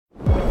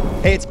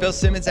Hey, it's Bill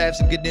Simmons. I have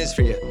some good news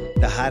for you.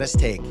 The hottest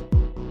take.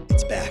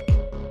 It's back.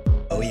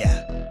 Oh,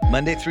 yeah.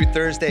 Monday through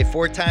Thursday,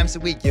 4 times a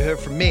week, you hear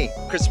from me,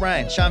 Chris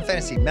Ryan, Sean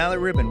Fennessy, Mallory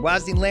Rubin,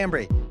 Wazdean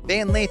Lambre,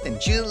 Van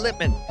Lathan, Julie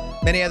Lippman,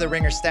 many other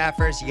Ringer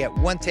staffers. You get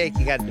one take.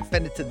 You got to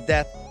defend it to the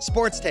death.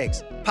 Sports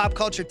takes, pop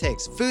culture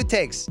takes, food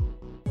takes,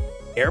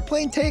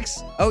 airplane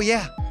takes. Oh,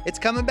 yeah. It's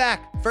coming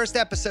back. First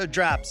episode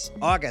drops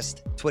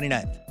August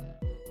 29th.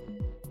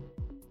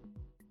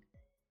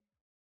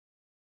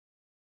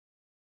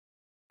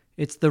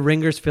 It's the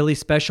Ringers Philly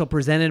special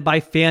presented by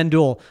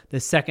FanDuel. The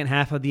second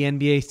half of the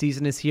NBA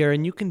season is here,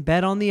 and you can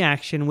bet on the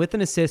action with an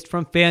assist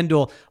from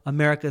FanDuel,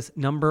 America's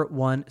 #1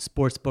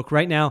 sportsbook.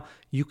 Right now,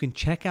 you can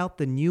check out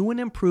the new and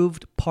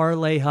improved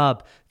Parlay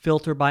Hub.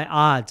 Filter by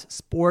odds,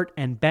 sport,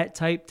 and bet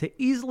type to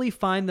easily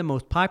find the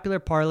most popular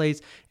parlays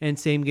and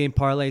same-game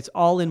parlays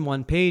all in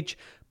one page.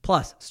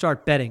 Plus,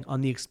 start betting on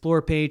the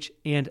Explore page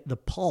and the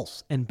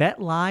Pulse, and bet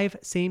live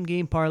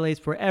same-game parlays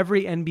for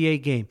every NBA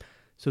game.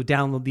 So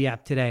download the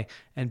app today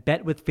and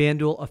bet with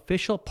FanDuel,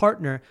 official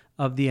partner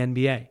of the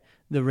NBA.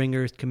 The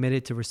Ringer is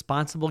committed to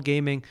responsible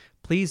gaming.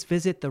 Please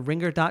visit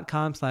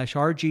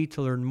theringer.com/RG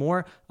to learn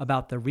more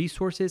about the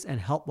resources and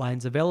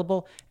helplines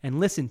available, and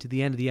listen to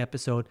the end of the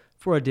episode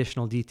for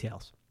additional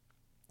details.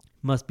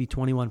 Must be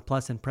 21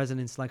 plus and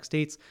present in select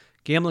states.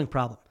 Gambling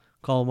problem?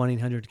 Call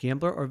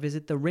 1-800-GAMBLER or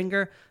visit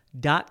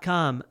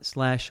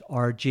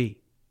theringer.com/RG.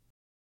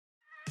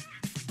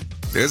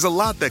 There's a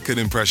lot that could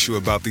impress you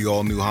about the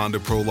all-new Honda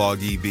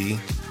Prologue EV.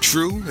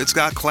 True, it's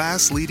got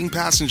class-leading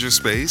passenger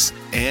space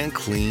and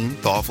clean,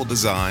 thoughtful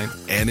design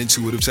and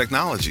intuitive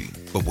technology.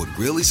 But what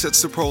really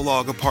sets the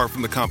Prologue apart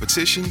from the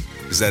competition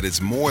is that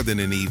it's more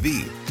than an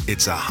EV.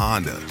 It's a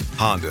Honda.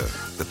 Honda,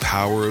 the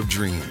power of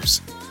dreams.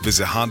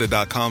 Visit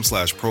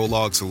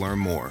honda.com/prologue to learn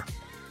more.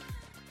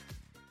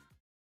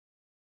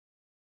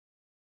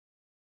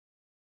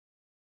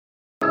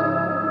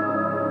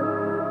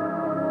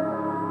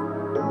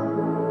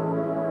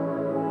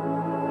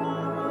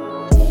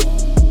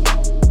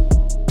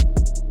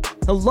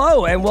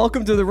 Hello and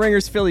welcome to the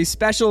Ringers Philly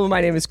special.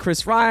 My name is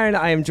Chris Ryan.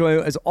 I am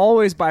joined as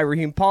always by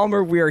Raheem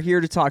Palmer. We are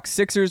here to talk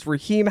Sixers.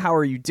 Raheem, how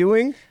are you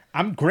doing?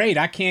 I'm great.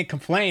 I can't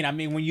complain. I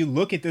mean, when you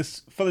look at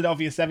this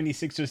Philadelphia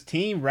 76ers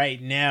team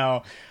right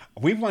now,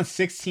 we've won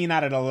 16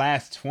 out of the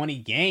last 20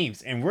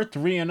 games, and we're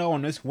 3-0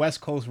 on this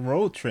West Coast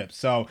road trip.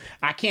 So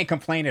I can't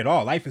complain at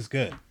all. Life is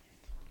good.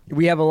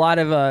 We have a lot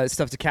of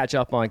stuff to catch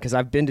up on because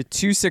I've been to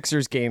 2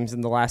 Sixers games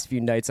in the last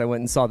few nights. I went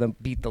and saw them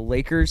beat the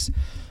Lakers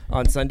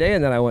on Sunday,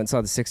 and then I went and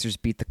saw the Sixers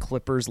beat the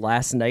Clippers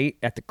last night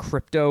at the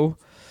Crypt. Raheem,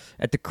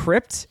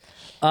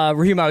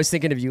 I was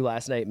thinking of you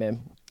last night, man,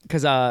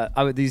 because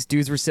these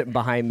dudes were sitting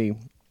behind me.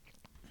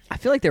 I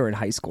feel like they were in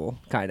high school,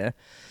 kind of,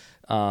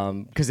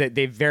 because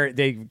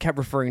they kept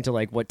referring to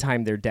like what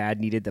time their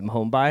dad needed them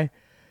home by.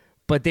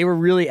 But they were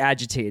really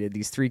agitated,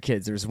 these 3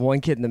 kids. There was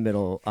one kid in the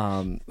middle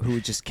who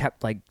just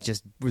kept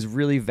was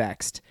really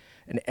vexed.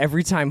 And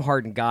every time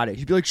Harden got it,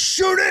 he'd be like,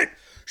 shoot it!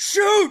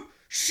 Shoot!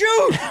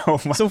 Oh,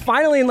 so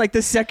finally in like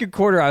the second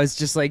quarter, I was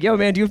just like, yo,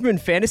 man, do you have him in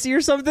fantasy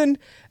or something? And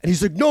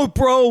he's like, no,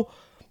 bro,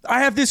 I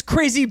have this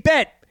crazy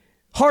bet.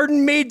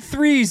 Harden made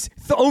threes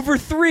over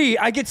 3.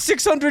 I get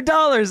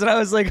 $600. And I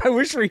was like, I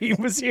wish Raheem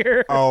was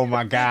here. Oh,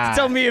 my God.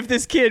 Tell me if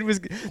this kid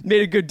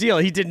made a good deal.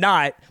 He did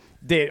not.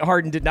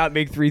 Harden did not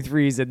make 3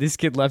 threes, and this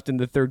kid left in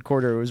the third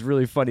quarter. It was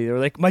really funny. They were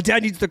like, my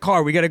dad needs the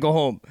car. We got to go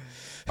home.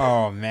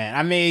 Oh, man.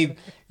 I mean,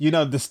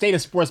 the state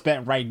of sports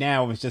betting right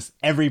now is just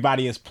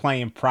everybody is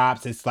playing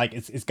props. It's like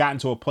it's gotten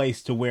to a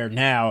place to where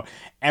now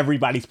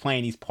everybody's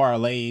playing these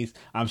parlays.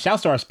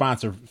 Shouts to our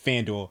sponsor,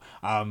 FanDuel.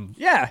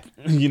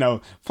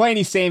 Playing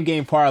these same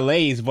game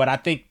parlays. But I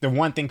think the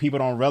one thing people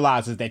don't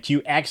realize is that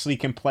you actually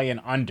can play an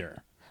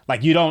under.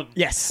 Like you don't,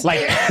 yes.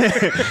 Like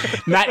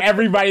not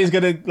everybody is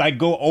gonna like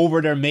go over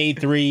their made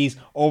threes,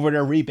 over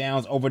their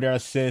rebounds, over their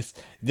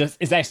assists.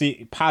 It's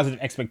actually positive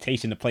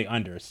expectation to play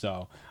under.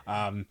 So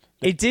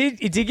it did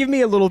give me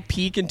a little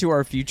peek into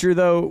our future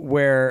though,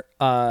 where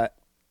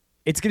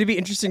it's going to be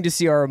interesting to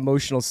see our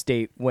emotional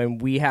state when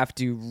we have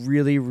to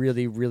really,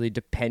 really, really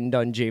depend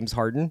on James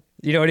Harden.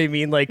 You know what I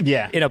mean? Like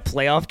in a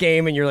playoff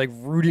game and you're like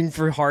rooting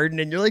for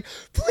Harden and you're like,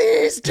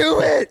 please do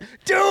it.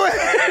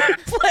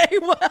 Play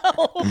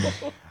well.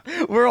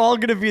 We're all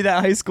going to be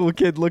that high school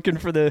kid looking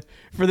for the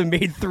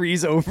made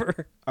threes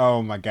over.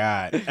 Oh my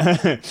God.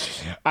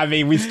 I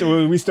mean, we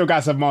still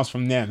got some months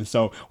from them,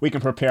 so we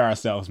can prepare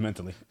ourselves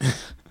mentally.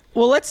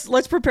 Well,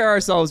 let's prepare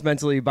ourselves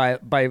mentally by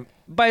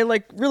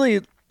like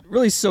really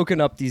soaking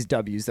up these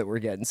W's that we're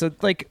getting. So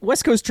like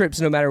West Coast trips,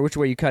 no matter which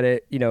way you cut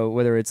it,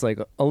 whether it's like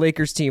a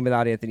Lakers team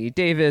without Anthony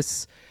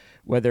Davis,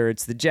 whether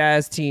it's the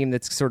Jazz team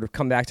that's sort of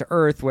come back to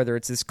earth, whether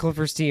it's this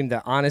Clippers team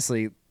that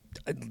honestly,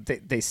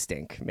 they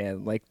stink,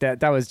 man. Like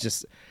that was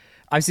just,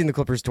 I've seen the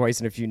Clippers twice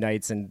in a few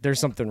nights and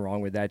there's something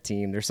wrong with that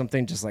team. There's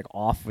something just like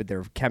off with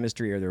their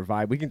chemistry or their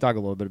vibe. We can talk a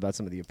little bit about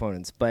some of the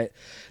opponents, but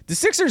the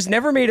Sixers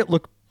never made it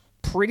look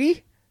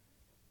pretty,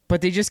 but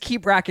they just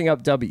keep racking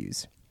up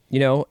W's.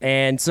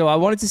 And so I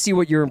wanted to see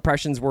what your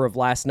impressions were of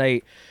last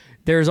night.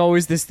 There's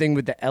always this thing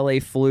with the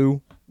LA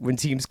flu when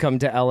teams come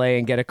to LA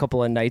and get a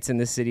couple of nights in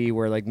the city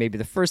where like maybe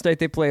the first night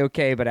they play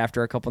okay, but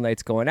after a couple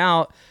nights going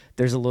out,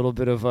 there's a little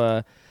bit of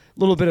a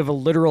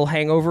literal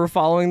hangover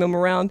following them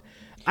around.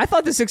 I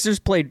thought the Sixers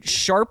played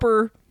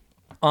sharper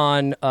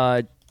on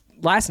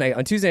last night,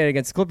 on Tuesday night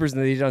against the Clippers,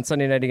 than they did on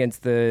Sunday night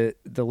against the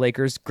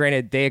Lakers.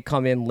 Granted, they had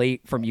come in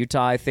late from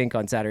Utah, I think,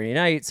 on Saturday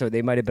night, so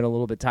they might have been a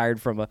little bit tired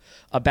from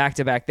a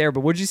back-to-back there. But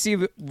what did you see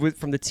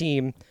from the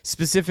team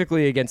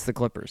specifically against the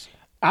Clippers?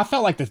 I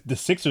felt like the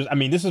Sixers, I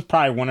mean, this is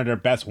probably one of their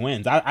best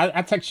wins.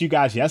 I texted you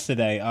guys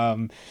yesterday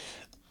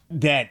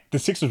that the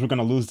Sixers were going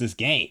to lose this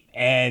game.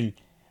 And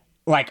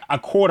like a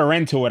quarter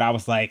into it, I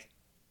was like,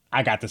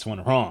 I got this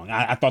one wrong.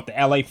 I thought the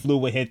LA flu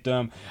would hit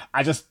them.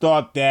 I just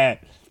thought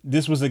that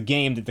this was a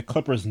game that the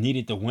Clippers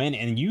needed to win.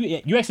 And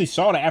you actually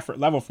saw the effort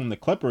level from the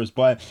Clippers.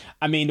 But,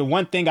 I mean, the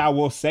one thing I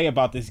will say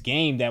about this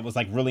game that was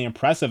like really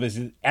impressive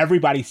is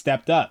everybody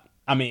stepped up.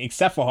 I mean,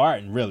 except for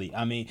Harden, really.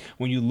 I mean,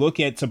 when you look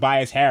at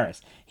Tobias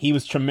Harris, he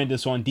was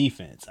tremendous on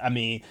defense. I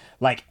mean,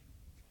 like,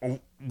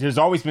 there's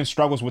always been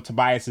struggles with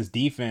Tobias's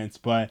defense,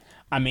 but,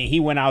 I mean, he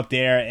went out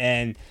there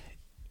and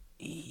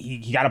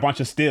he got a bunch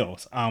of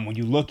steals. When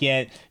you look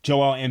at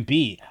Joel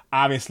Embiid,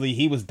 obviously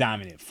he was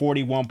dominant,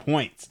 41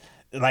 points.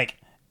 Like,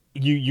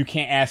 you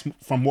can't ask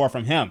for more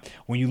from him.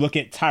 When you look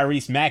at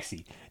Tyrese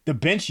Maxey, the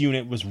bench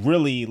unit was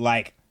really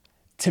like,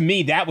 to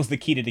me, that was the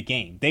key to the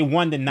game. They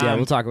won the 9. Yeah,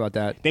 we'll talk about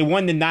that. They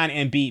won the 9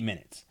 Embiid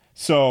minutes.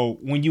 So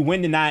when you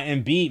win the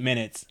 9 Embiid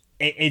minutes,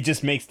 it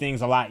just makes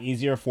things a lot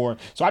easier for.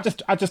 So I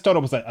just thought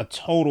it was a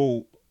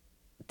total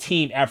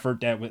team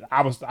effort that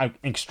I was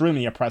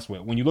extremely impressed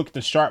with. When you look at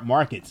the sharp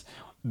markets,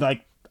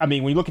 like, I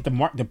mean, when you look at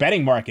the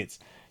betting markets,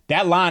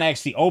 that line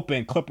actually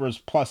opened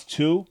Clippers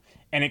 +2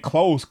 and it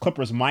closed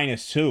Clippers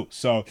 -2.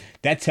 So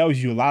that tells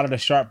you a lot of the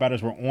sharp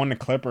bettors were on the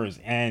Clippers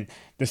and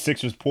the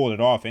Sixers pulled it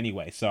off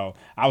anyway. So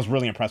I was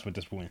really impressed with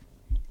this win.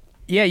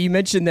 Yeah, you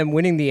mentioned them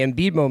winning the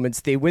Embiid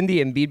moments. They win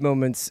the Embiid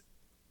moments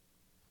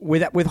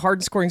with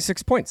Harden scoring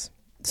 6 points.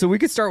 So we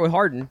could start with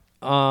Harden.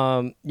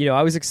 I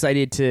was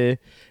excited to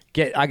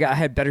I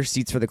had better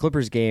seats for the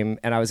Clippers game,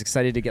 and I was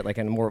excited to get like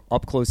a more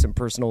up close and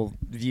personal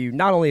view,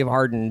 not only of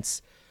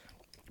Harden's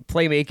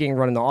playmaking,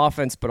 running the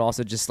offense, but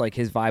also just like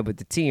his vibe with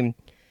the team.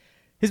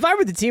 His vibe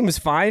with the team was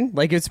fine.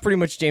 Like, it's pretty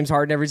much James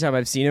Harden every time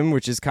I've seen him,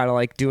 which is kind of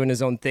like doing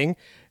his own thing.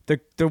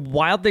 The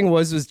wild thing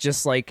was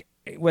just like,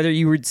 whether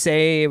you would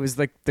say it was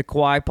like the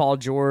Kawhi, Paul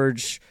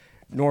George,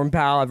 Norm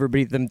Powell,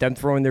 everybody, them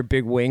throwing their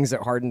big wings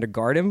at Harden to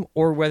guard him,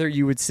 or whether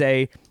you would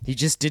say he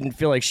just didn't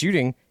feel like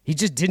shooting. He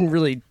just didn't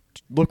really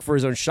look for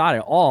his own shot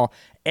at all.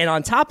 And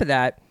on top of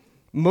that,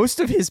 most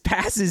of his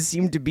passes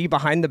seemed to be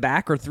behind the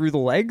back or through the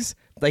legs.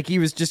 Like, he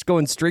was just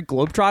going straight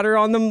globetrotter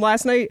on them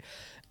last night,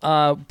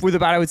 with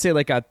about, I would say,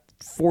 like a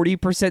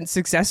 40%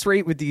 success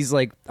rate with these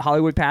like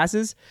Hollywood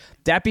passes.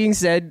 That being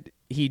said,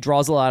 he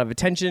draws a lot of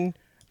attention,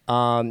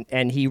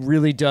 and he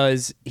really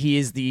does. He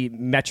is the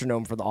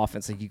metronome for the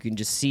offense. Like, you can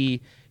just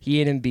see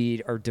he and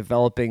Embiid are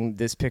developing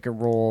this pick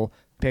and roll,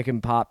 pick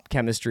and pop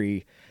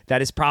chemistry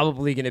that is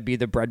probably going to be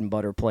the bread and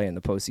butter play in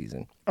the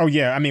postseason. Oh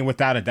yeah, I mean,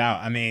 without a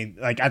doubt. I mean,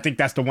 like, I think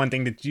that's the one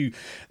thing that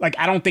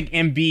I don't think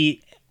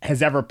Embiid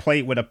has ever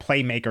played with a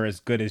playmaker as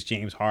good as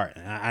James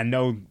Harden. I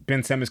know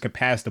Ben Simmons could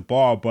pass the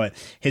ball, but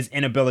his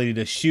inability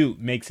to shoot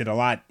makes it a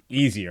lot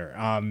easier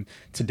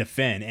to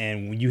defend.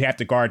 And when you have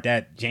to guard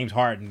that James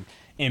Harden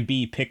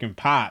Embiid pick and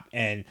pop,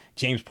 and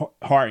James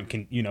Harden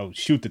can,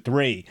 shoot the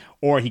three,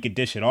 or he could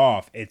dish it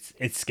off, it's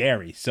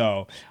scary.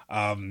 So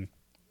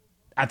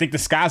I think the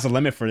sky's the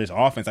limit for this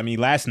offense. I mean,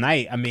 last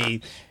night,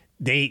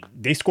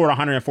 they scored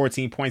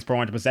 114 points per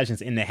 100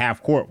 possessions in the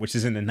half court, which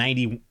is in the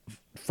 91st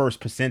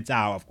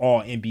percentile of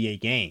all NBA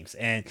games.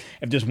 And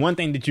if there's one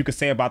thing that you could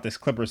say about this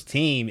Clippers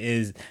team,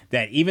 is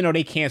that even though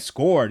they can't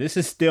score, this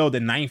is still the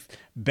 9th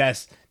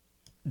best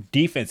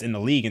defense in the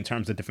league in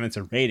terms of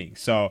defensive rating.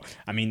 So,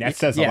 I mean, that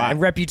says a lot. And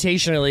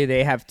reputationally,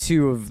 they have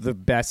 2 of the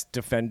best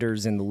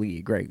defenders in the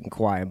league, right? In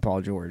Kawhi and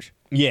Paul George.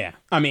 Yeah,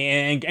 I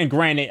mean, and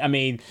granted, I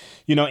mean,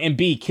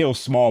 Embiid kills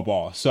small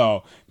ball,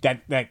 so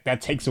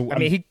that takes away. I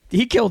mean,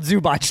 he killed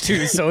Zubac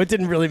too, so it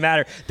didn't really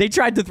matter. They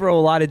tried to throw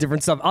a lot of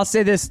different stuff. I'll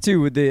say this too,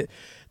 with the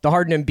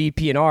Harden Embiid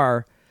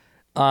PNR,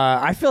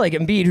 I feel like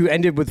Embiid, who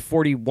ended with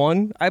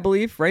 41, I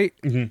believe, right?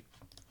 Mm-hmm.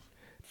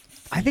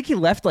 I think he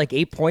left like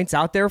 8 points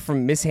out there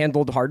from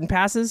mishandled Harden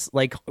passes,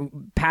 like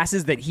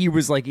passes that he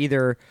was like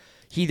either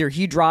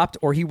he dropped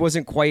or he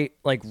wasn't quite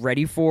like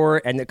ready for,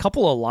 and a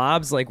couple of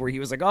lobs like where he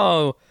was like,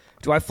 oh,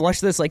 do I flush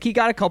this? Like, he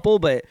got a couple,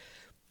 but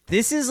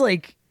this is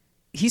like,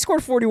 he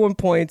scored 41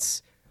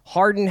 points.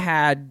 Harden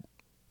had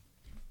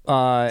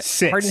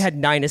 6. Harden had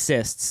 9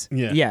 assists.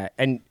 Yeah.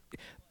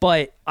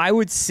 But I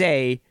would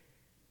say,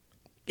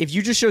 if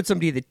you just showed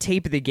somebody the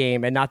tape of the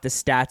game and not the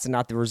stats and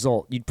not the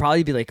result, you'd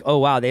probably be like, oh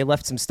wow, they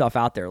left some stuff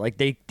out there. Like,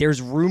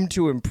 there's room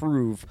to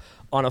improve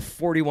on a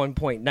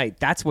 41-point night.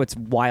 That's what's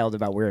wild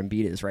about where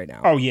Embiid is right now.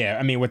 Oh yeah,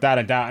 I mean, without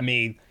a doubt. I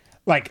mean,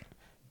 like,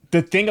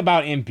 the thing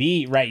about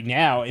Embiid right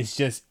now is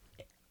just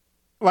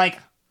like,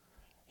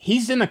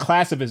 he's in a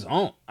class of his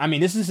own. I mean,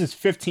 this is his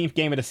 15th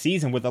game of the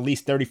season with at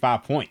least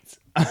 35 points.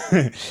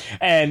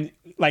 And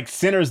like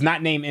centers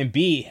not named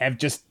Embiid have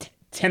just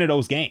 10 of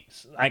those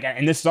games. Like,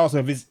 and this is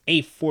also his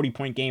 8th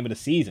 40-point game of the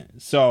season.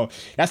 So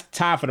that's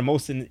tied for the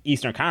most in the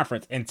Eastern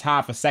Conference and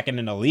tied for second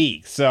in the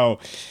league. So,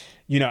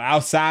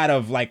 outside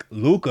of like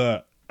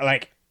Luka,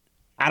 like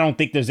I don't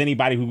think there's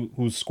anybody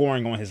who's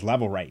scoring on his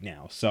level right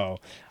now. So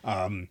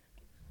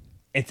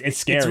it's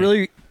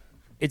scary.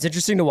 It's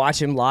interesting to watch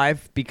him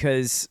live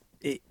because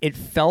it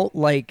felt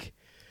like,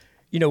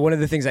 one of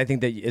the things I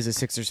think that as a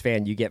Sixers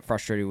fan you get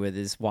frustrated with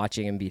is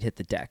watching Embiid hit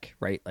the deck,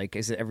 right? Like,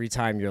 is it every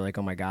time you're like,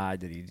 oh my God,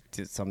 did he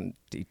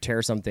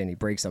tear something, he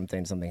break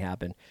something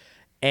happened?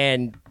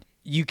 And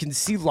you can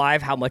see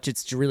live how much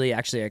it's really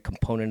actually a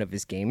component of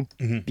his game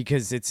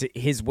because it's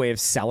his way of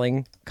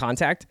selling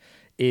contact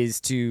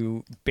is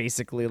to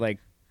basically like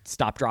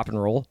stop, drop,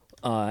 and roll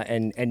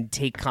and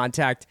take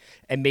contact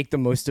and make the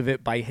most of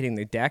it by hitting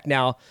the deck.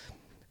 Now,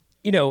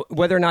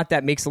 whether or not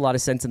that makes a lot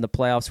of sense in the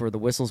playoffs where the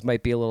whistles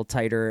might be a little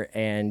tighter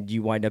and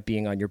you wind up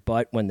being on your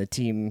butt when the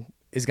team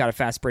has got a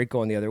fast break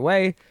going the other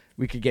way,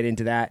 we could get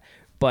into that.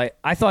 But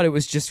I thought it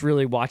was just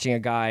really watching a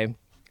guy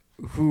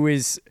who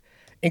is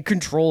in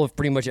control of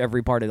pretty much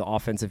every part of the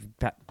offensive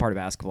part of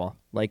basketball.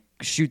 Like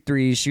shoot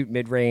threes, shoot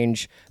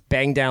mid-range,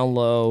 bang down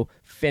low,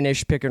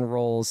 finish pick and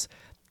rolls,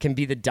 can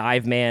be the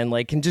dive man,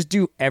 like can just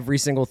do every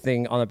single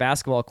thing on the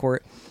basketball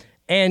court.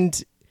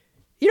 And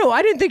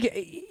I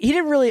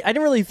didn't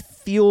really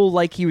feel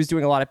like he was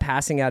doing a lot of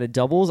passing out of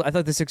doubles. I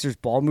thought the Sixers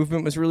ball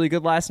movement was really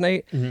good last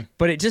night,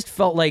 but it just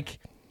felt like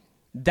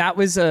that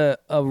was a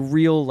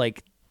real,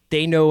 like,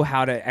 they know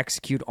how to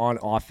execute on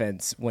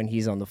offense when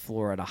he's on the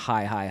floor at a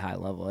high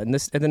level. And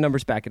the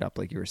numbers back it up,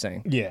 like you were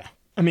saying. Yeah.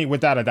 I mean,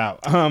 without a doubt.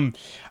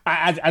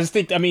 I just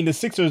think, the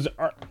Sixers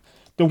are,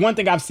 the one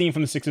thing I've seen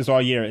from the Sixers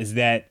all year is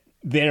that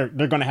they're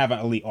going to have an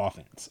elite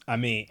offense. I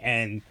mean,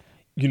 and,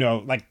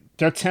 like,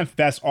 their 10th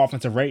best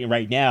offensive rating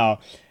right now,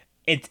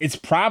 it's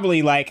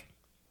probably like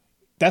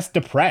that's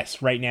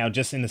depressed right now,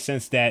 just in the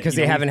sense that because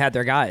they haven't had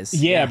their guys.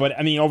 Yeah, but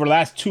I mean, over the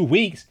last 2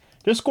 weeks,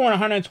 they're scoring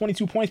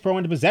 122 points per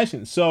 100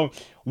 possessions. So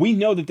we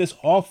know that this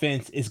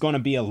offense is going to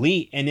be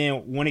elite. And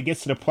then when it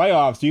gets to the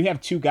playoffs, you have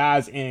two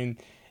guys in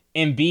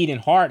Embiid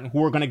and Harden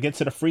who are going to get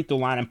to the free throw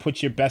line and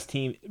put your best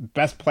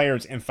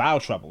players in foul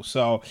trouble.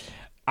 So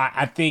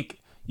I think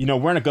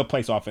we're in a good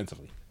place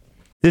offensively.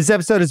 This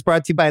episode is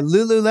brought to you by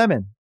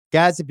Lululemon.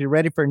 Guys, if you're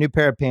ready for a new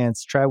pair of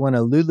pants, try one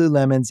of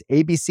Lululemon's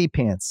ABC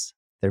pants.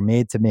 They're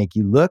made to make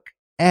you look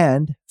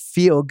and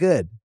feel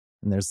good.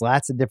 And there's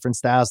lots of different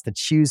styles to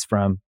choose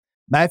from.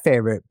 My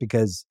favorite,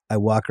 because I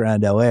walk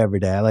around LA every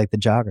day, I like the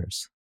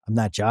joggers. I'm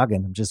not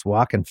jogging, I'm just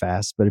walking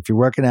fast. But if you're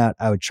working out,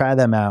 I would try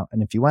them out.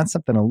 And if you want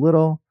something a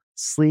little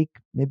sleek,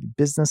 maybe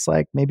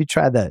business-like, maybe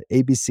try the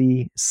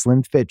ABC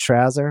Slim Fit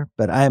trouser.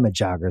 But I am a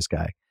joggers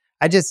guy.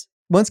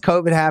 Once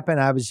COVID happened,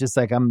 I was just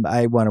like,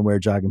 I want to wear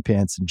jogging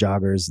pants and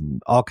joggers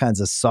and all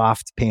kinds of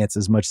soft pants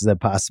as much as I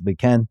possibly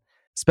can,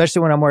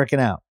 especially when I'm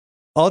working out.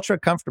 Ultra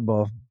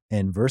comfortable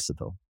and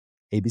versatile.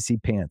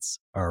 ABC pants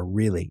are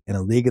really in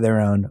a league of their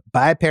own.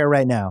 Buy a pair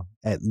right now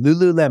at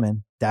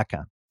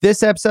lululemon.com.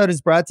 This episode is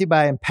brought to you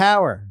by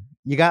Empower.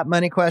 You got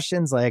money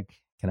questions like,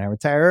 can I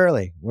retire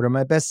early? What are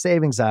my best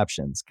savings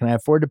options? Can I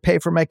afford to pay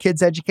for my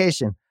kids'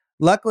 education?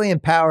 Luckily,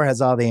 Empower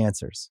has all the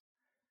answers.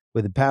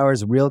 With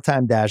Empower's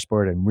real-time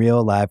dashboard and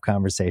real live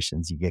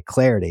conversations, you get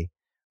clarity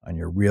on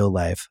your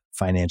real-life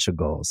financial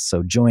goals.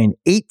 So join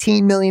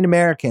 18 million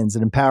Americans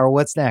and empower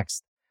what's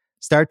next.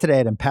 Start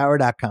today at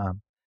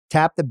empower.com.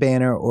 Tap the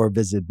banner or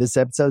visit this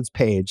episode's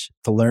page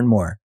to learn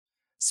more.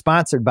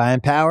 Sponsored by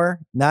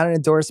Empower, not an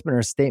endorsement or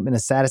a statement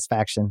of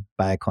satisfaction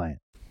by a client.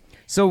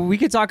 So we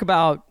could talk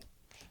about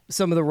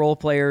some of the role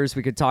players.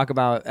 We could talk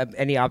about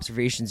any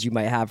observations you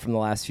might have from the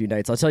last few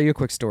nights. I'll tell you a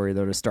quick story,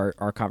 though, to start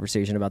our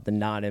conversation about the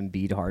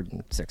non-Embiid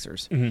Harden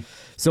Sixers.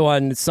 So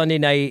on Sunday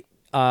night,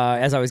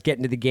 as I was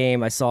getting to the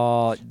game, I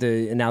saw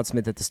the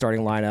announcement that the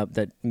starting lineup,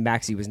 that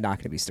Maxey was not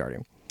going to be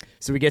starting.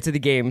 So we get to the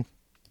game,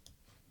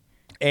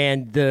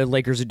 and the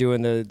Lakers are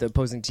doing the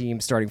opposing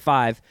team starting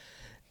five,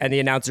 and the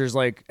announcer's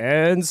like,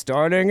 and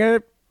starting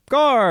at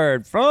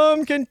guard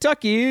from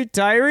Kentucky,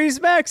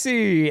 Tyrese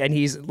Maxey. And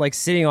he's like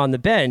sitting on the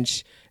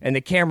bench, and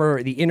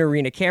the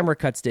in-arena camera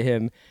cuts to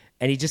him,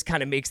 and he just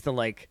kind of makes the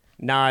like,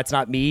 nah, it's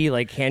not me,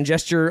 like hand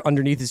gesture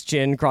underneath his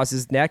chin, across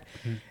his neck.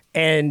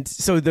 And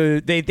so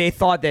they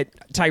thought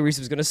that Tyrese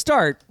was going to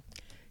start.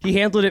 He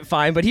handled it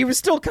fine, but he was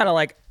still kind of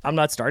like, I'm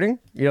not starting.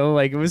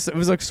 Like it was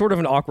like sort of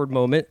an awkward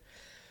moment.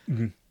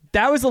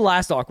 That was the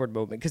last awkward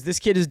moment, because this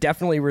kid has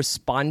definitely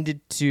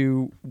responded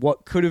to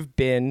what could have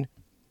been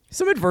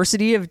some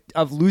adversity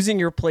of losing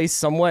your place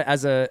somewhat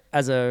as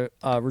a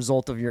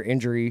result of your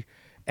injury,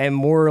 and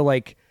more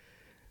like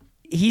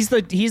he's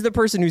the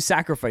person who's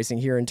sacrificing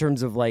here in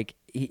terms of like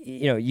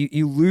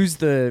you lose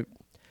the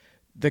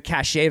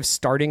cachet of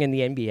starting in the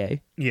NBA.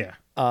 Yeah.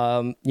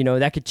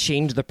 That could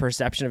change the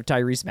perception of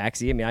Tyrese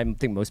Maxey. I mean, I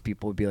think most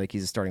people would be like,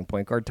 he's a starting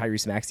point guard.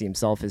 Tyrese Maxey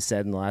himself has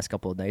said in the last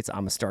couple of nights,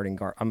 I'm a starting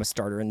guard. I'm a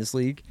starter in this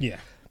league. Yeah.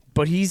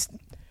 But he's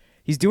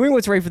he's doing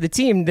what's right for the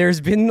team.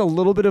 There's been a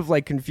little bit of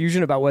like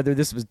confusion about whether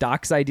this was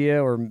Doc's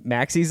idea or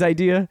Maxey's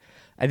idea.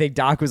 I think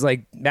Doc was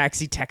like,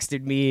 Maxey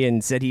texted me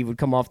and said he would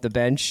come off the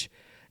bench,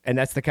 and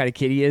that's the kind of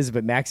kid he is.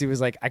 But Maxey was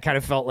like, I kind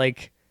of felt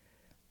like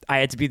I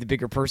had to be the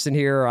bigger person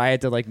here, or I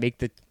had to like make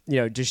the,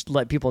 just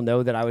let people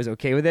know that I was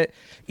okay with it.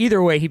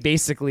 Either way, he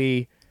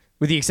basically,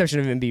 with the exception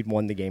of Embiid,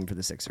 won the game for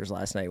the Sixers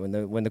last night.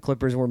 When the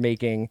Clippers were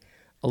making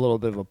a little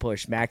bit of a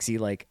push, Maxey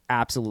like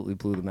absolutely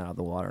blew them out of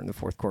the water in the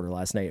fourth quarter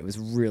last night. It was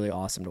really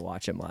awesome to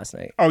watch him last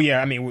night. Oh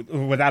yeah, I mean,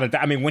 without a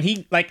doubt. I mean, when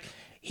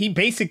he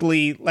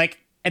basically like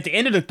at the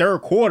end of the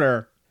third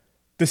quarter,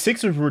 the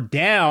Sixers were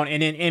down,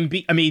 and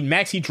then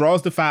Maxey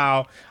draws the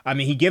foul. I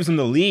mean, he gives them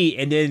the lead,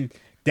 and then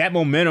that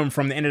momentum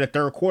from the end of the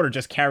third quarter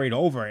just carried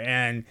over,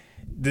 and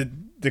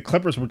the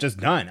Clippers were just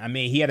done. I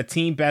mean, he had a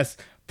team best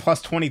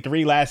plus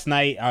 23 last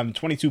night,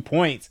 22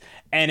 points,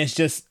 and it's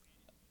just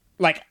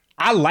like,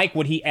 I like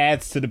what he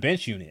adds to the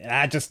bench unit.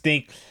 I just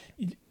think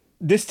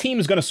this team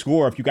is going to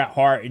score if you got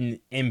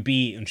Harden,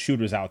 Embiid, and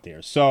shooters out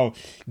there. So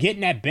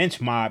getting that bench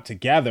mob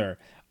together,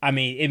 I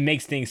mean, it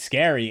makes things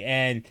scary.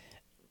 And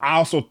I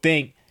also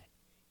think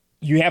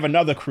you have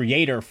another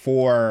creator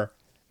for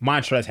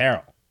Montrezl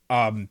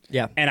Harrell.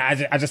 Yeah. And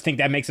I just think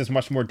that makes us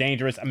much more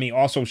dangerous. I mean,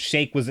 also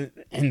Shake was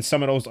in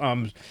some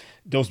of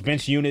those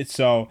bench units.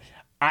 So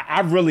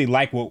I really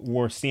like what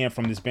we're seeing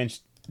from this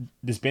bench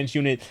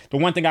unit. The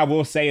one thing I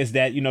will say is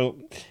that,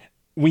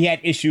 we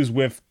had issues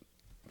with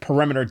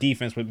perimeter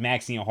defense with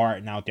Maxey and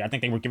Harden out there. I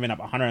think they were giving up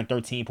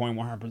 113 points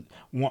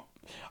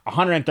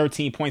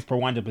per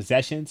 100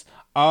 possessions.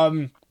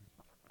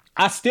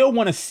 I still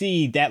want to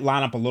see that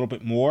lineup a little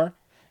bit more.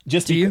 Do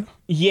you?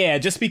 Yeah,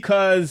 just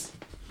because,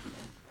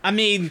 I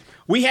mean,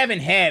 we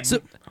haven't had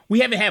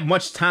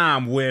much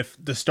time with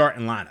the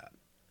starting lineup.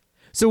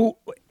 So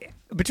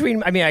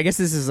I guess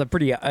this is a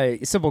pretty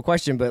simple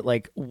question, but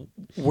like,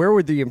 where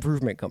would the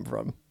improvement come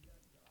from?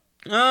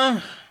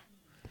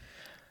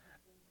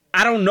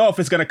 I don't know if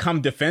it's going to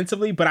come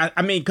defensively, but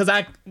I mean, because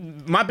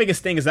my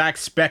biggest thing is I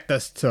expect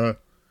we're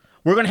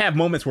going to have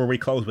moments where we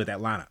close with that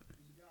lineup.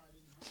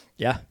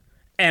 Yeah.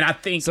 And I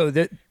think so.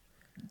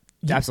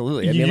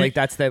 Absolutely. I mean, like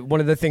that's one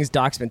of the things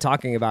Doc's been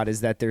talking about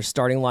is that there's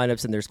starting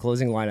lineups and there's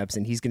closing lineups,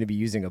 and he's going to be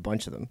using a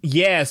bunch of them.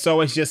 Yeah.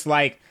 So it's just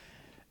like,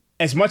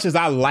 as much as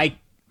I like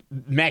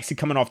Maxey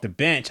coming off the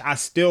bench, I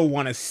still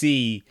want to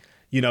see,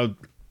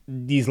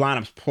 these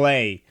lineups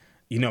play,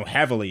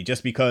 heavily,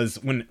 just because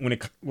when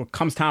it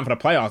comes time for the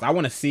playoffs, I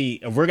want to see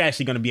if we're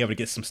actually going to be able to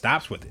get some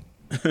stops with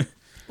it.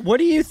 What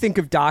do you think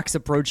of Doc's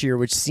approach here,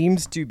 which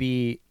seems to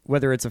be,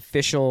 whether it's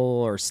official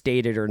or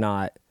stated or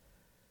not,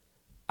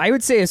 I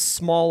would say a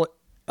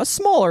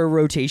smaller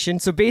rotation.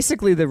 So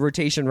basically the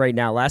rotation right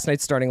now, last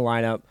night's starting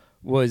lineup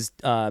was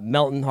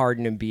Melton,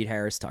 Harden, Embiid,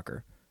 Harris,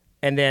 Tucker.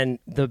 And then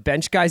the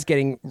bench guys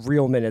getting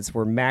real minutes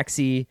were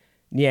Maxey,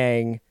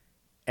 Niang,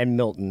 and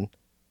Milton.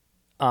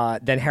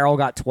 Then Harrell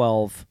got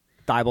 12.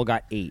 Thibault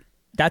got 8.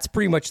 That's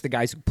pretty much the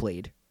guys who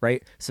played,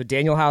 right? So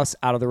Daniel House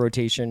out of the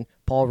rotation,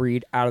 Paul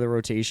Reed out of the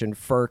rotation,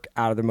 Furk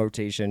out of the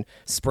rotation,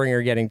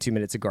 Springer getting 2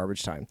 minutes of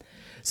garbage time.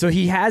 So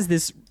he has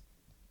this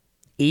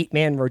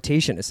 8-man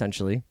rotation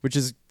essentially, which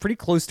is pretty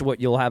close to what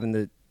you'll have in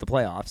the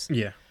playoffs.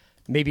 Yeah.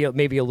 Maybe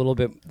a little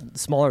bit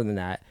smaller than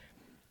that.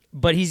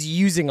 But he's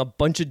using a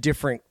bunch of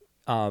different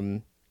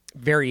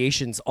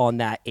variations on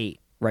that 8,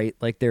 right?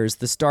 Like there's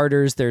the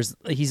starters.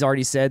 He's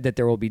already said that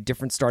there will be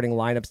different starting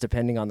lineups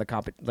depending on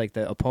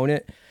the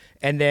opponent.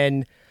 And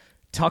then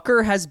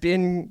Tucker has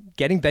been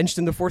getting benched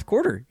in the fourth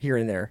quarter here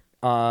and there.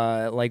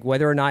 Like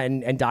whether or not,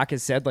 and Doc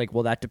has said like,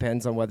 well, that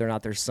depends on whether or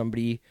not there's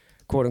somebody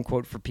quote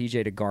unquote for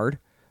PJ to guard.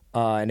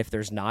 And if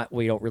there's not,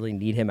 we don't really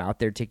need him out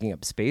there taking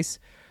up space.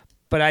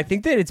 But I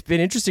think that it's been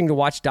interesting to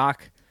watch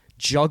Doc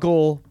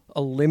juggle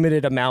a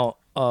limited amount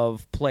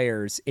of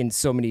players in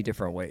so many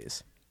different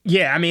ways.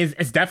 Yeah, I mean,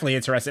 it's definitely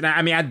interesting.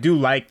 I mean, I do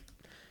like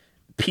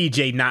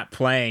PJ not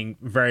playing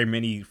very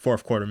many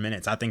fourth quarter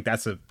minutes. I think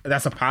that's a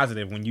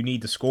positive when you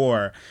need to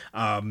score.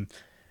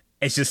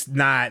 It's just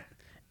not.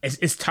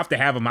 It's tough to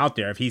have him out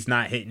there if he's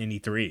not hitting any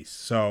threes.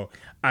 So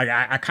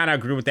I kind of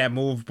agree with that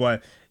move,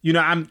 but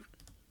I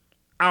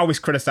always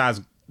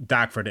criticize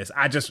Doc for this.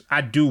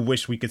 I do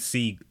wish we could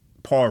see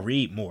Paul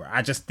Reed more.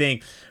 I just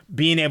think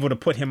being able to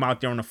put him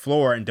out there on the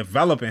floor and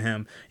developing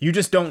him, you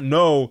just don't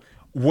know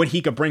what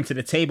he could bring to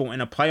the table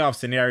in a playoff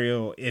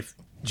scenario if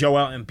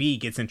Joel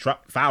Embiid gets in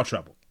foul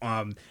trouble.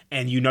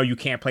 And you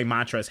can't play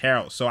Montrezl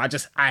Harrell. So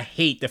I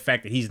hate the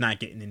fact that he's not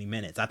getting any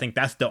minutes. I think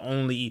that's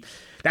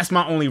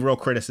my only real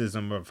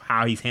criticism of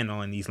how he's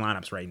handling these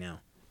lineups right now.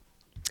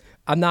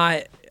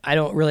 I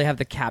don't really have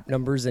the cap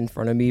numbers in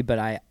front of me,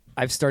 but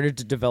I've started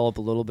to develop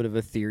a little bit of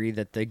a theory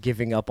that the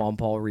giving up on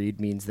Paul Reed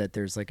means that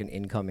there's like an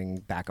incoming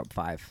backup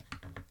 5,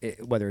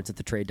 whether it's at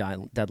the trade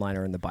deadline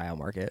or in the buyout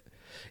market.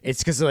 It's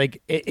because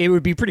like it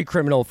would be pretty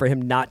criminal for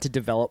him not to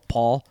develop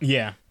Paul.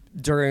 Yeah.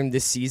 During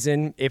this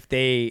season, if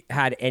they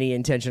had any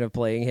intention of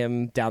playing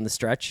him down the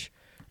stretch.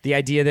 The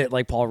idea that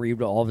like Paul Reed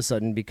will all of a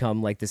sudden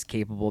become like this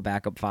capable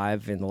backup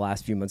 5 in the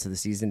last few months of the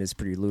season is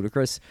pretty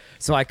ludicrous.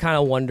 So I kind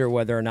of wonder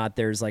whether or not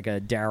there's like a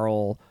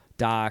Daryl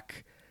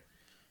Doc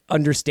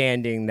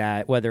understanding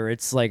that whether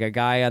it's like a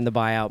guy on the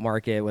buyout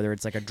market, whether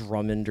it's like a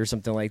Drummond or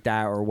something like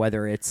that, or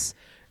whether it's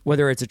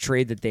a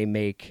trade that they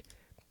make,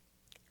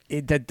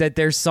 that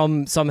there's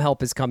some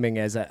help is coming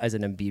as an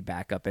Embiid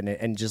backup,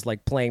 and just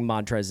like playing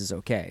Montrez is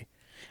okay.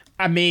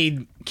 I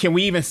mean, can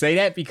we even say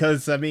that?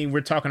 Because, I mean,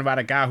 we're talking about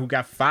a guy who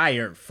got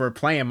fired for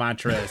playing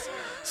Montrez.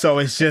 So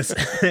it's just,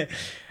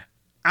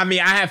 I mean,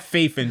 I have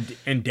faith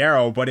in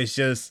Daryl, but it's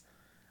just,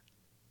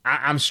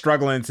 I'm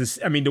struggling to,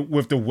 I mean,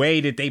 with the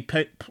way that they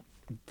play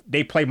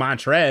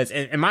Montrez,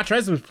 and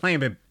Montrez was playing,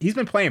 but he's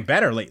been playing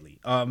better lately.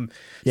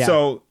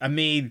 So, I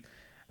mean,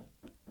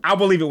 I'll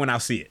believe it when I'll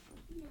see it.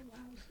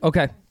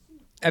 Okay.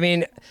 I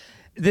mean,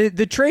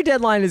 the trade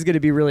deadline is going to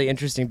be really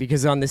interesting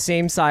because on the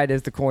same side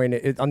as the coin,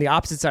 on the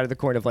opposite side of the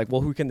coin of like,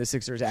 well, who can the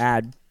Sixers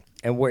add,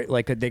 and where,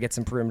 like, could they get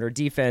some perimeter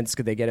defense?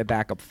 Could they get a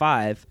backup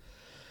five?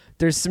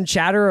 There's some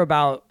chatter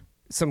about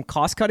some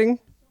cost cutting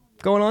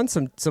going on,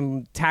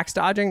 some tax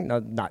dodging, no,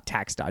 not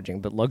tax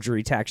dodging, but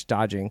luxury tax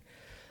dodging,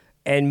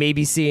 and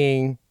maybe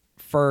seeing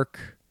Ferk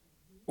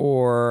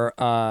or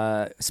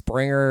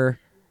Springer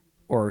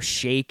or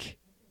Shake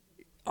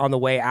on the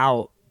way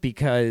out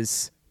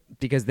because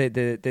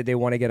they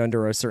want to get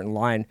under a certain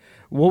line.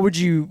 What would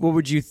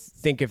you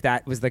think if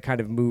that was the kind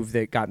of move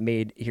that got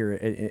made here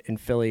in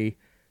Philly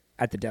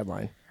at the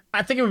deadline?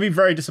 I think it would be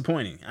very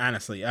disappointing,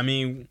 honestly. I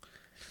mean,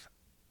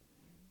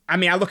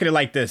 I look at it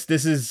like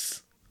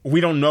this. We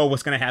don't know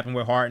what's going to happen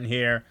with Harden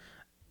here.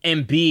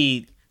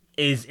 Embiid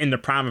is in the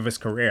prime of his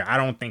career. I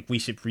don't think we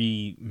should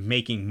be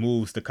making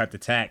moves to cut the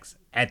tax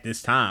at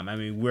this time. I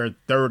mean, we're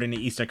third in the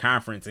Eastern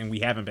Conference and we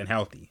haven't been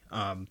healthy.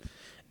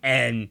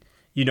 And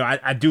you know,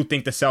 I do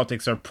think the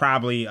Celtics are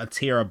probably a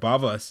tier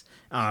above us.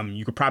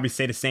 You could probably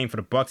say the same for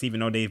the Bucks, even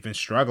though they've been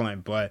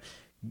struggling, but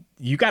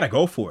you got to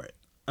go for it.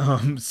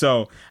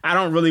 So I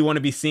don't really want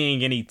to be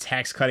seeing any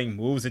tax cutting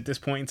moves at this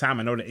point in time.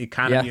 I know the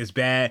economy is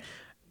bad,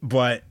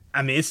 but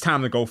I mean, it's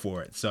time to go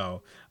for it.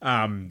 So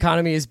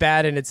economy is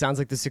bad, and it sounds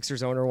like the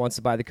Sixers owner wants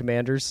to buy the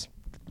Commanders.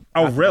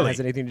 Oh, really?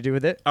 Has anything to do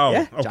with it? Oh,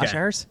 yeah. okay. Josh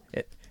Harris.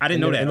 I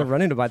didn't know that. In the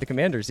running to buy the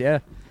Commanders, yeah.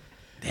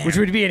 Damn. Which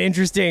would be an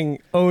interesting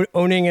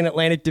owning an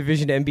Atlantic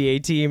Division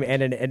NBA team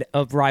and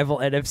a rival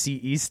NFC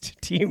East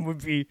team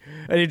would be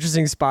an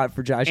interesting spot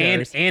for Josh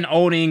Harris. And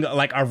owning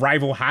like a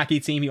rival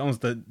hockey team, he owns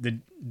the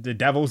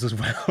Devils as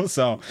well.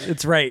 So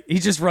it's right. He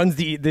just runs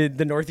the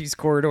Northeast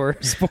Corridor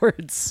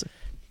Sports.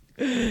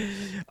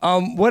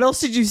 What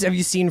else have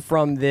you seen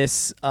from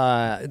this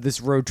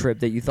road trip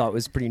that you thought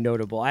was pretty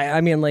notable? I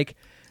mean, like,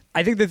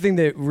 I think the thing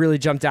that really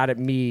jumped out at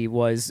me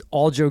was,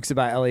 all jokes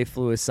about LA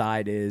Flu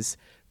aside, is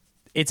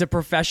it's a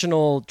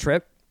professional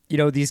trip. You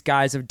know, these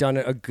guys have done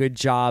a good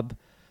job.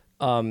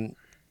 You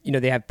know,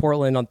 they have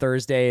Portland on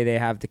Thursday, they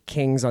have the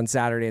Kings on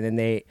Saturday, and then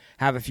they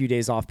have a few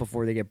days off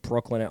before they get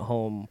Brooklyn at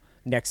home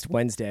next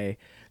Wednesday.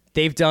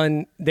 They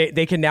can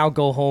now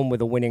go home with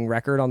a winning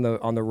record on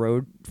the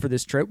road for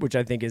this trip, which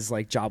I think is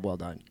like job well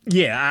done.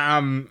 Yeah,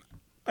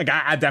 like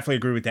I definitely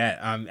agree with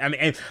that. I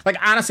mean, like,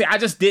 honestly, I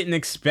just didn't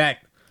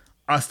expect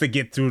us to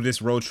get through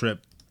this road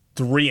trip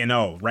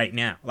 3-0 right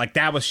now. Like,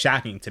 that was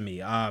shocking to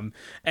me.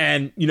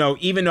 And you know,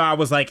 even though I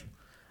was a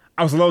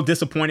little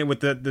disappointed with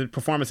the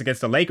performance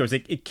against the Lakers,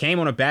 it came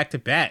on a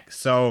back-to-back.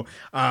 So,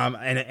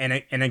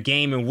 and a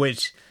game in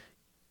which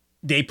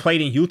they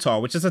played in Utah,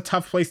 which is a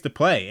tough place to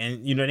play.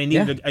 And, you know, they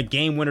needed a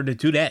game winner to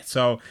do that.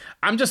 So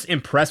I'm just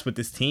impressed with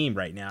this team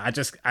right now.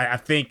 I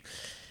think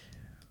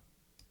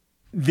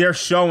they're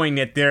showing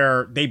that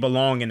they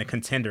belong in the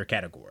contender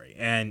category.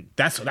 And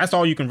that's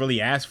all you can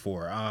really ask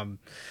for. I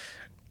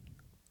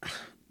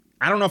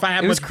don't know if I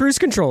have. It was cruise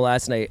control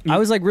last night. I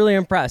was like really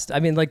impressed. I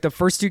mean, like, the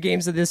first two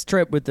games of this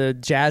trip with the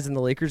Jazz and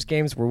the Lakers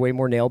games were way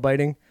more nail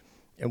biting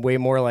and way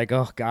more like,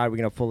 oh God, we're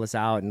gonna pull this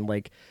out. And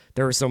like,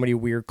 there were so many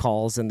weird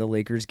calls in the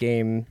Lakers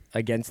game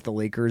against the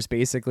Lakers,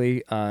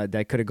 basically,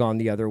 that could have gone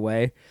the other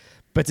way.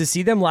 But to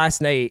see them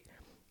last night,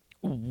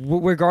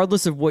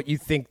 regardless of what you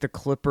think the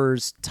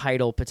Clippers'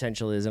 title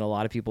potential is, and a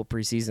lot of people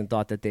preseason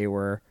thought that they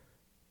were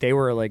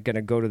like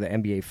gonna go to the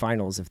NBA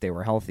Finals if they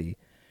were healthy.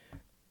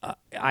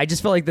 I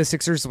just felt like the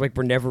Sixers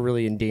were never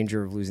really in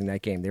danger of losing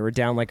that game. They were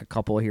down like a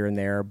couple here and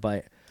there,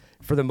 but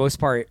for the most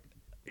part,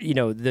 you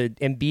know, the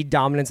Embiid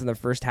dominance in the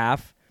first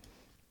half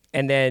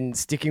and then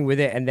sticking with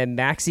it. And then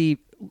Maxey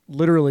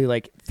literally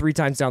like 3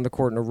 times down the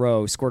court in a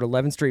row scored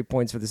 11 straight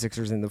points for the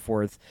Sixers in the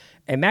fourth.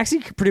 And Maxey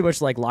pretty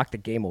much like locked the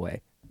game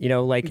away. You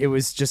know, like, it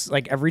was just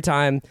like every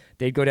time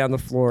they'd go down the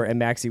floor and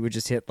Maxey would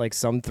just hit like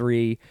some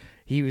three,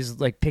 he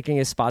was like picking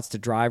his spots to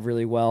drive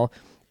really well.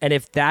 And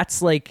if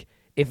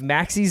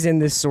Maxey's in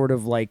this sort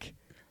of like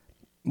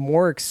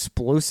more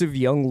explosive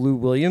young Lou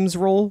Williams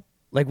role,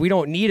 like, we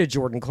don't need a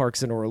Jordan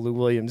Clarkson or a Lou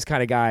Williams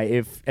kind of guy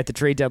if at the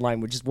trade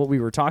deadline, which is what we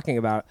were talking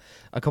about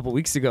a couple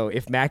weeks ago,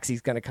 if Maxey's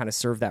going to kind of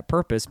serve that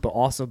purpose, but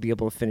also be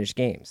able to finish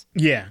games.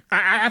 Yeah,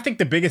 I think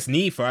the biggest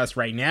need for us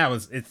right now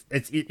is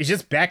it's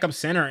just backup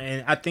center.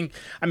 And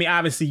I mean,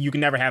 obviously you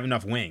can never have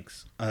enough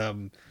wings.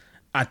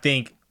 I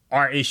think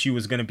our issue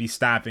is going to be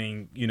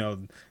stopping,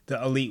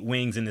 the elite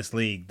wings in this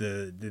league,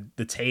 the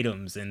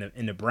Tatums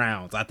and the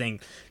Browns. I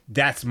think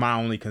that's my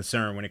only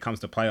concern when it comes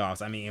to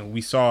playoffs. I mean,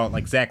 we saw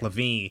like Zach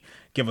LaVine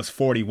give us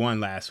 41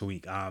 last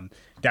week.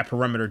 That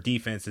perimeter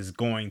defense is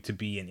going to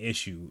be an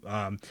issue.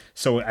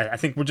 So I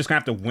think we're just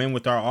going to have to win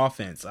with our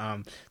offense.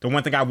 The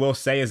one thing I will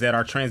say is that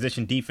our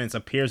transition defense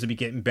appears to be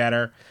getting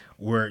better.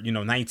 We're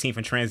 19th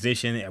in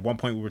transition. At one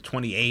point we were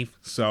 28th.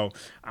 So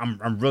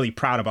I'm really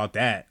proud about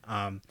that.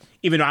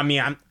 Even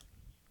though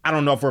I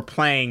don't know if we're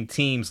playing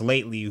teams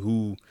lately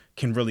who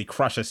can really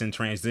crush us in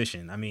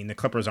transition. I mean, the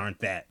Clippers aren't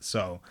that.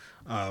 So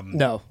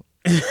no.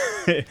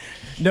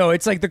 No,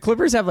 it's like the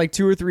Clippers have like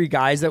 2 or 3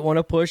 guys that want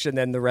to push, and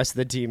then the rest of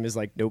the team is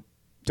like, nope,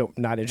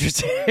 not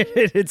interested.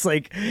 It's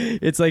like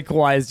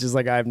Kawhi is just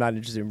like, I'm not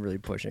interested in really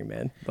pushing,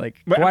 man. Like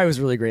Kawhi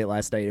was really great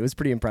last night. It was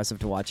pretty impressive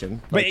to watch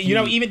him. But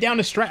even down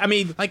the stretch, I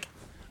mean, like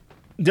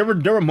there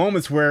were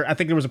moments where I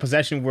think there was a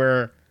possession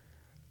where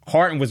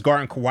Harden was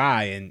guarding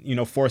Kawhi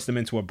and forced him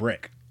into a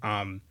brick.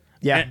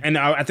 Yeah, and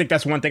I think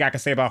that's one thing I can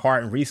say about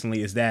Harden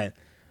recently is that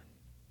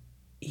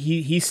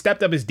he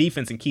stepped up his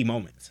defense in key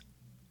moments.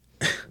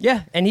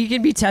 Yeah, and he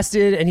can be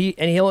tested, and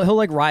he'll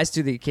like rise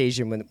to the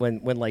occasion when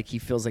like he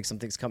feels like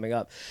something's coming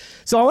up.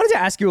 So I wanted to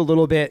ask you a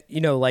little bit,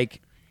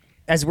 like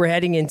as we're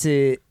heading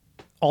into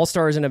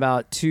All-Stars in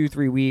about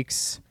 2-3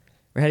 weeks,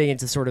 we're heading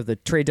into sort of the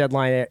trade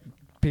deadline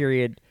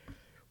period.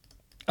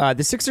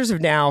 The Sixers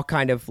have now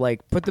kind of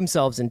like put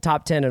themselves in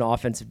top 10 in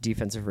offensive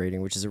defensive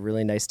rating, which is a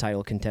really nice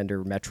title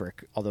contender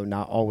metric, although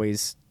not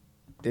always.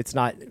 It's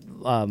not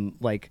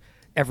like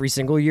every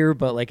single year,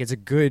 but like it's a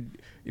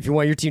good. If you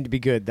want your team to be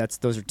good,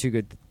 those are 2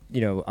 good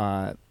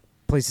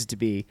places to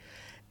be.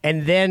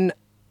 And then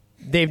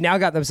they've now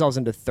got themselves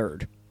into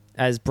 3rd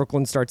as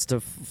Brooklyn starts to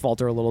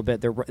falter a little bit.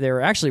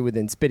 They're actually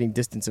within spitting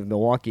distance of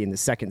Milwaukee in the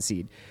 2nd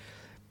seed.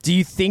 Do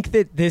you think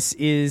that this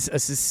is a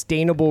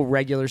sustainable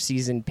regular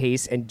season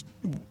pace? And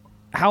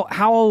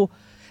how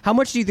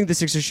much do you think the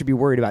Sixers should be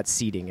worried about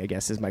seeding, I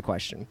guess, is my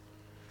question.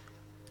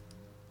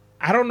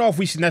 I don't know if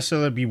we should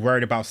necessarily be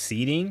worried about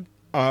seeding.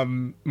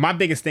 My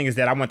biggest thing is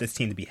that I want this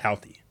team to be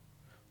healthy.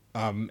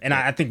 And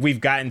I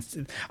think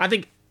I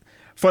think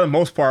for the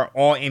most part,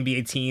 all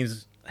NBA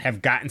teams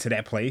have gotten to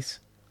that place.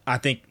 I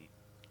think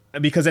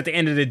because at the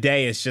end of the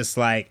day, it's just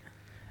like,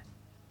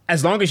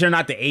 as long as you're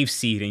not the 8th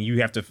seed and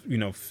you have to,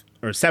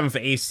 or 7th or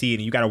 8th seed,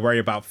 and you got to worry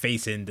about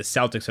facing the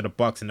Celtics or the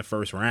Bucks in the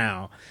first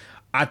round,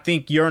 I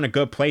think you're in a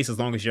good place as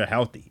long as you're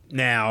healthy.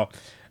 Now,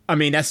 I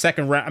mean, that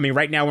second round, I mean,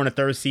 right now we're in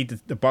the 3rd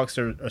seed, the Bucks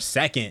are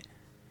 2nd.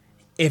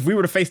 If we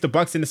were to face the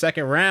Bucks in the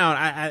 2nd round,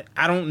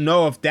 I don't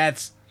know if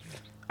that's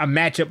a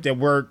matchup that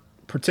we're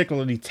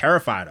particularly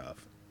terrified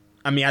of.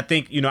 I mean, I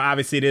think,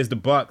 obviously it is the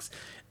Bucks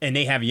and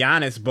they have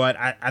Giannis, but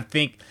I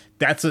think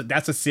that's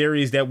a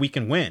series that we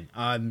can win.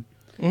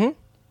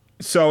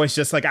 So it's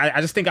just like I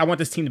just think I want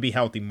this team to be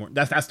healthy more.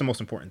 That's the most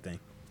important thing.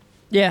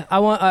 Yeah,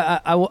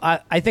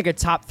 I think a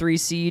top 3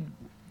 seed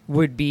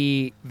would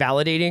be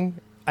validating.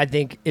 I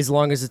think as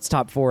long as it's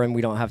top 4 and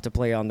we don't have to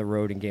play on the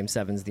road in Game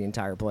 7s the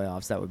entire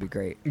playoffs, that would be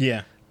great.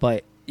 Yeah.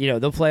 But,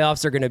 the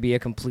playoffs are going to be a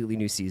completely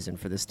new season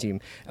for this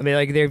team. I mean,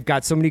 like, they've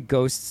got so many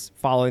ghosts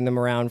following them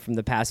around from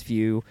the past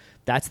few.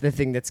 That's the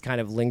thing that's kind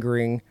of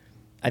lingering.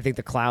 I think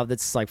the cloud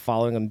that's like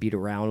following him beat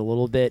around a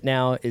little bit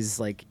now is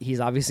like, he's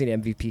obviously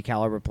an MVP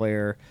caliber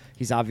player.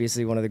 He's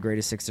obviously one of the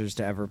greatest Sixers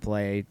to ever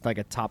play, like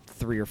a top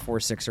 3 or 4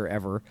 Sixer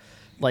ever.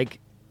 Like,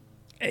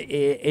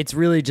 it's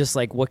really just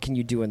like, what can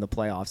you do in the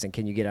playoffs and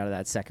can you get out of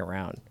that 2nd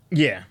round?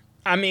 Yeah.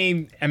 I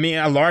mean,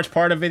 a large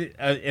part of it,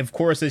 of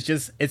course, is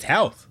just it's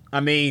health. I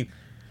mean,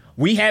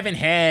 we haven't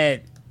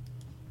had.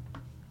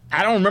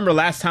 I don't remember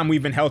last time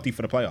we've been healthy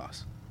for the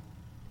playoffs.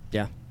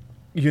 Yeah.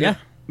 Yeah.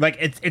 Like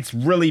it's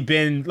really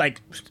been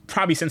like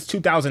probably since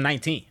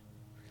 2019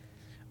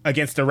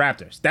 against the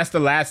Raptors. That's the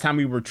last time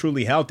we were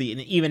truly healthy,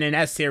 and even in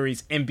that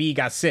series, Embiid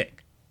got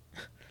sick.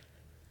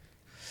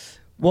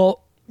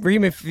 Well,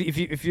 Reem,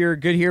 if you're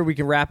good here, we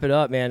can wrap it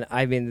up, man.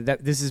 I mean,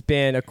 this has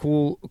been a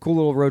cool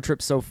little road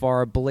trip so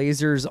far.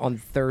 Blazers on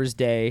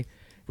Thursday,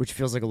 which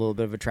feels like a little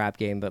bit of a trap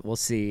game, but we'll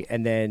see.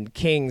 And then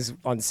Kings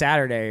on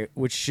Saturday,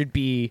 which should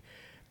be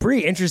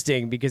pretty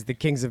interesting because the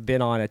Kings have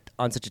been on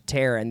such a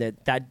tear, and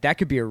that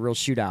could be a real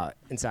shootout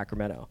in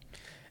Sacramento.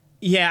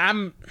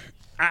 Yeah,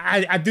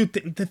 I do.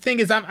 The thing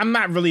is, I'm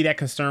not really that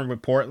concerned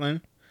with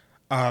Portland,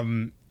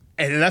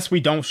 unless we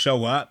don't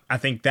show up. I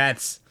think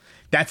that's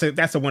a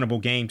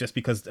winnable game just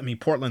because, I mean,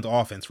 Portland's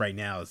offense right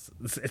now it's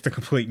a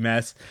complete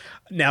mess.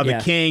 Now the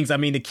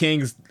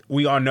Kings,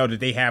 we all know that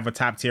they have a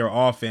top tier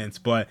offense,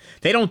 but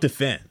they don't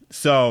defend.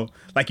 So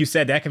like you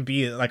said, that can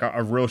be like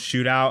a real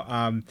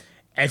shootout.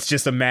 It's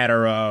just a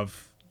matter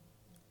of,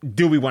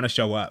 do we want to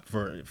show up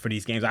for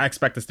these games? I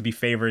expect us to be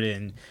favored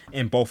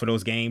in both of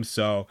those games.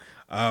 So,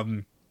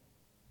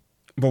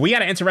 but we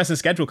got an interesting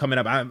schedule coming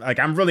up.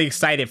 I'm really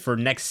excited for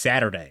next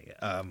Saturday.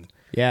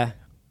 Yeah.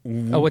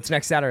 Oh, what's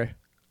next Saturday?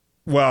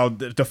 Well,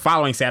 the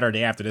following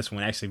Saturday after this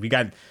one, actually, we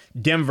got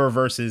Denver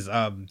versus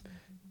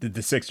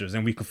the Sixers,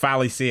 and we could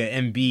finally see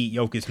an Embiid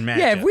Jokic matchup.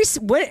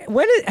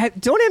 Yeah,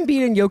 don't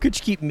Embiid and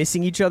Jokic keep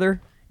missing each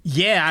other?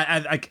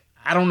 Yeah,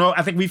 I don't know.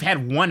 I think we've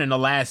had one in the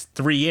last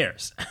 3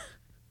 years.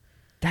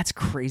 That's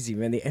crazy,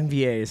 man. The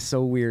NBA is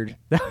so weird.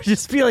 That would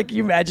just be like,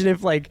 you imagine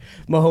if like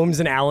Mahomes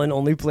and Allen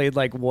only played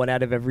like 1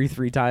 out of every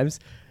 3 times.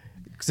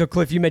 So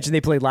Cliff, you mentioned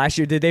they played last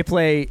year. Did they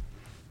play?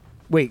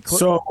 Wait.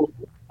 So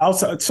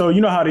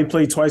you know how they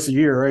play twice a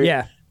year, right?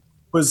 Yeah.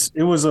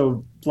 It was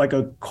a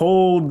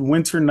cold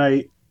winter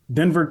night.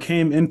 Denver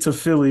came into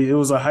Philly. It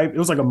was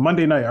like a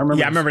Monday night. I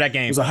remember that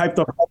game. It was a hyped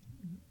up.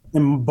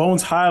 And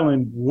Bones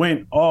Highland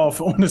went off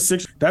on the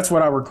Sixers. That's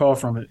what I recall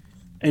from it.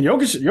 And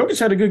Jokic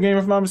had a good game,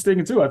 if I'm not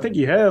mistaken, too. I think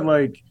he had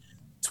like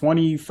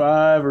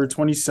 25 or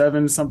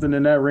 27, something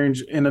in that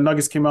range. And the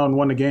Nuggets came out and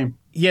won the game.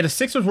 Yeah, the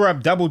Sixers were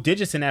up double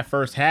digits in that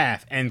first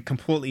half and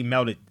completely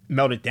melted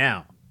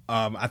down.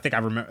 I think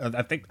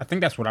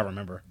that's what I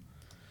remember.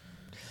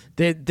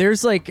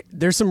 There's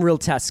some real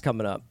tests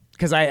coming up,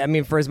 because I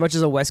mean, for as much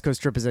as a West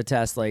Coast trip is a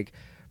test, like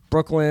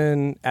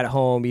Brooklyn at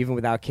home, even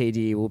without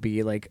KD, will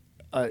be like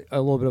a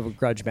little bit of a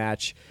grudge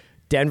match.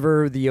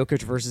 Denver, the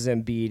Jokic versus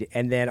Embiid,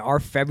 and then our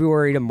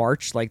February to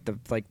March, like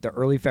the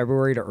early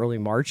February to early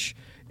March,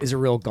 is a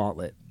real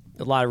gauntlet.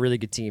 A lot of really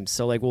good teams.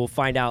 So like we'll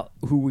find out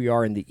who we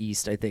are in the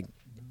East, I think,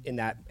 in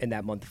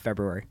that month of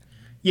February.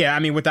 Yeah, I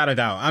mean, without a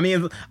doubt. I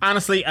mean,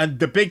 honestly,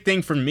 the big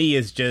thing for me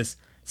is just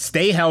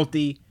stay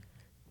healthy,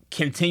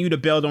 continue to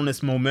build on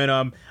this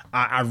momentum.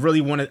 I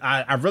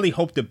really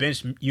hope the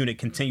bench unit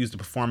continues to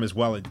perform as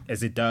well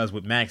as it does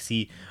with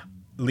Maxey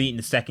leading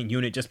the second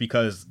unit, just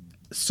because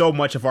so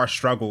much of our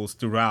struggles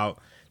throughout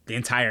the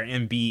entire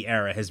Embiid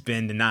era has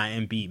been the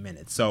non-Embiid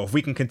minutes. So if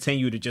we can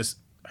continue to just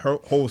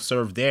hold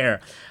serve there,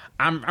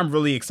 I'm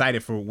really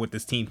excited for what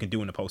this team can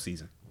do in the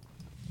postseason.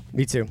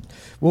 Me too.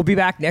 We'll be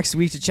back next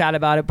week to chat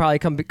about it. Probably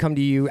come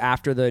to you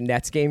after the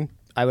Nets game,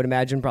 I would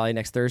imagine, probably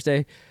next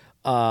Thursday.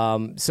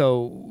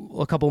 So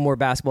a couple more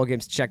basketball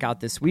games to check out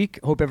this week.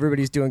 Hope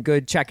everybody's doing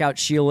good. Check out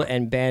Sheila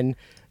and Ben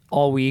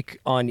all week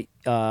on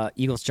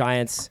Eagles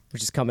Giants,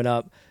 which is coming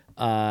up.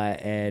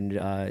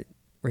 And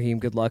Raheem,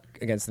 good luck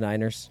against the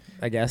Niners,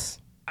 I guess.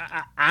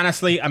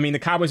 Honestly, I mean, the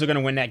Cowboys are going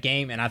to win that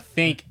game, and I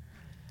think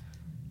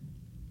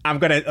I'm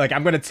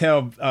gonna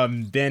tell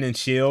Ben and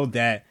Shield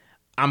that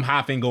I'm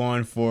hopping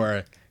on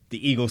for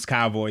the Eagles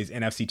Cowboys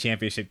NFC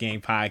Championship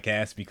game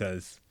podcast,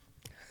 because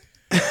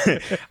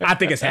I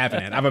think it's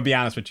happening. I'm gonna be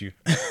honest with you.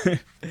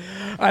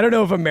 I don't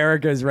know if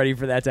America is ready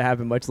for that to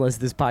happen, much less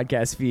this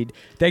podcast feed.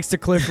 Thanks to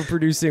Cliff for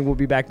producing. We'll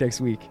be back next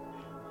week.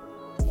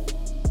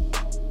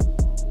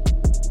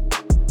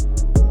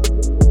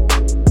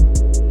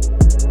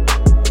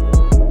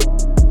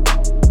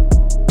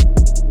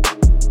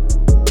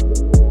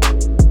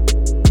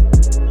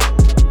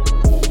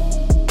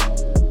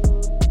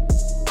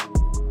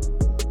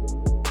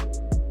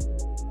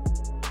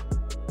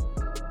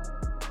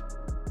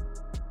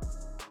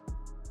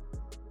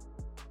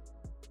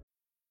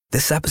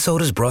 This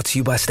episode is brought to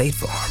you by State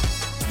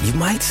Farm. You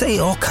might say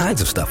all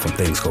kinds of stuff when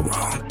things go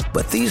wrong,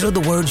 but these are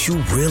the words you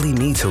really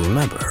need to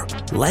remember.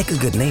 Like a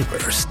good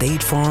neighbor,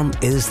 State Farm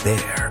is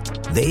there.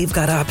 They've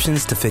got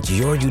options to fit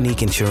your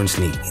unique insurance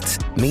needs,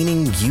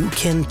 meaning you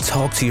can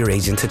talk to your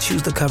agent to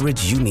choose the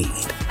coverage you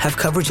need, have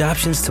coverage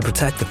options to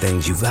protect the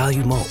things you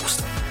value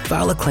most,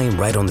 file a claim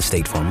right on the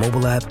State Farm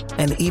mobile app,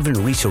 and even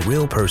reach a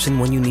real person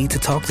when you need to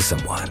talk to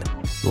someone.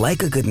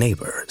 Like a good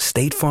neighbor,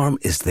 State Farm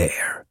is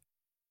there.